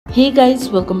Hey guys,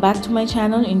 welcome back to my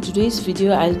channel. In today's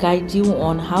video I'll guide you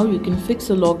on how you can fix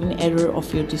a login error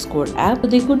of your Discord app. So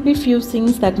there could be few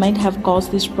things that might have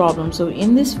caused this problem, so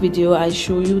in this video I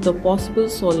show you the possible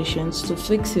solutions to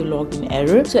fix your login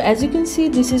error. So as you can see,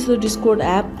 this is the Discord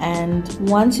app, and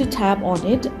once you tap on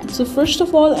it, so first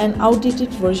of all, an outdated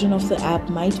version of the app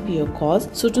might be a cause.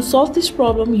 So to solve this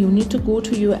problem, you need to go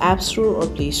to your App Store or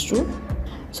Play Store.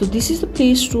 So this is the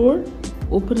Play Store.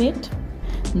 Open it.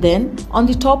 Then on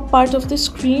the top part of the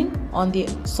screen, on the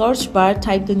search bar,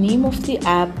 type the name of the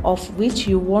app of which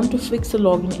you want to fix the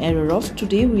login error of.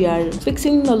 Today we are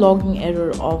fixing the login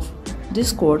error of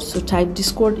Discord, so type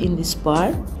Discord in this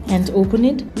bar and open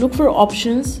it. Look for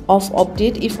options of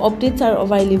update. If updates are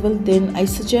available, then I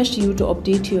suggest you to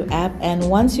update your app, and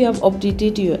once you have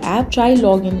updated your app, try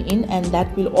login in, and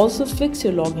that will also fix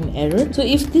your login error. So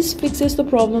if this fixes the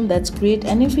problem, that's great,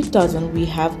 and if it doesn't, we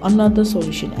have another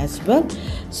solution as well.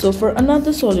 So for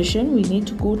another solution, we need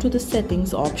to go to the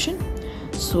settings option.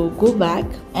 So go back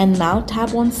and now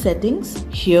tap on settings.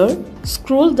 Here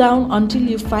scroll down until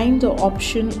you find the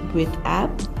option with app.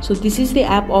 So this is the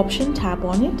app option, tap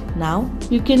on it. Now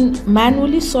you can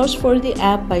manually search for the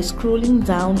app by scrolling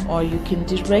down, or you can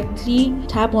directly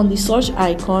tap on the search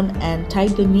icon and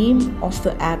type the name of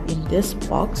the app in this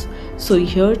box. So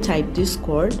here type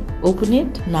Discord, open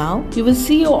it. Now you will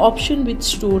see your option with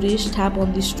storage, tap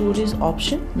on the storage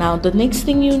option. Now the next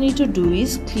thing you need to do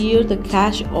is clear the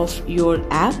cache of your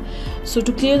app. So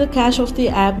to clear the cache of the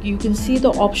app, you can see the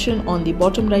option on the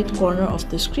bottom right corner of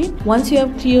the screen. Once you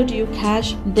have cleared your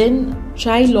cache, then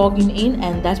try login in,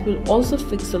 and that will also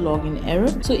fix the login error.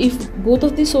 So if both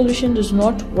of the solution does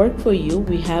not work for you,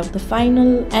 we have the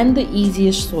final and the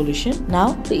easiest solution.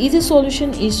 Now the easiest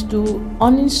solution is to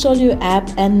uninstall your app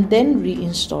and then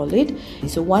reinstall it.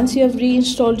 So once you have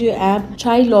reinstalled your app,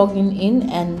 try login in,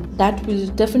 and that will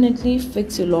definitely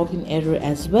fix your login error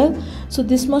as well. So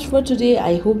this much for today.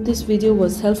 I hope this video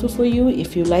was helpful for you.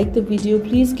 If you like the video,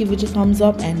 please give it a thumbs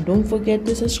up and don't forget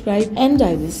to subscribe, and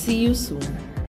I will see you soon.